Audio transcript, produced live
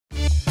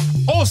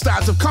All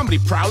Stars of Comedy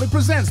proudly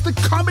presents the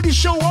Comedy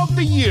Show of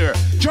the Year.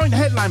 Joint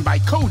headline by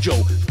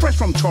KOJO, fresh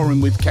from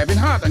touring with Kevin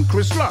Hart and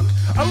Chris Rock,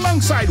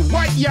 alongside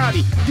White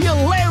Yardie, the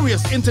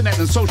hilarious internet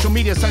and social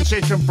media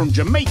sensation from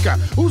Jamaica,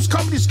 whose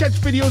comedy sketch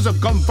videos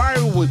have gone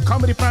viral with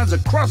comedy fans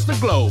across the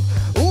globe.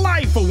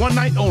 Live for one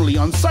night only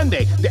on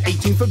Sunday, the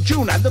 18th of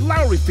June at the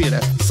LOWRY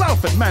Theatre,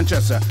 Salford,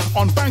 Manchester.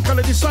 On Bank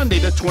Holiday Sunday,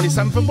 the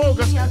 27th of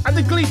August at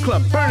the GLEE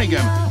Club,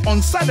 Birmingham.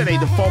 On Saturday,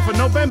 the 4th of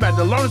November at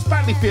the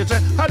Batley Theatre,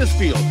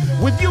 Huddersfield.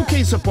 With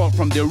UK support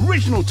from the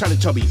original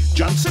Teletubby,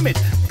 John Simmet,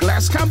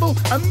 Glass Campbell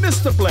and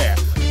Mr. Blair.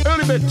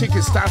 Early bird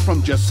tickets start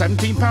from just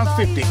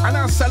 £17.50 and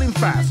are selling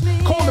fast.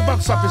 Call the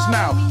box office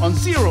now on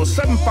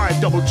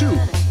 07522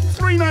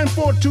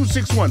 394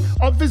 261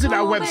 or visit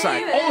our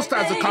website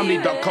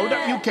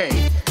allstarsofcomedy.co.uk.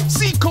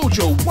 See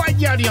KOJO, White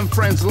Yardie and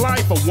Friends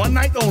live for one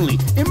night only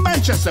in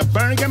Manchester,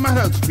 Birmingham and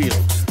Huddersfield.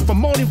 For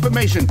more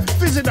information,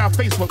 visit our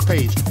Facebook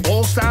page,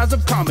 All Stars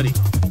of Comedy.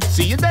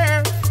 See you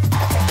there.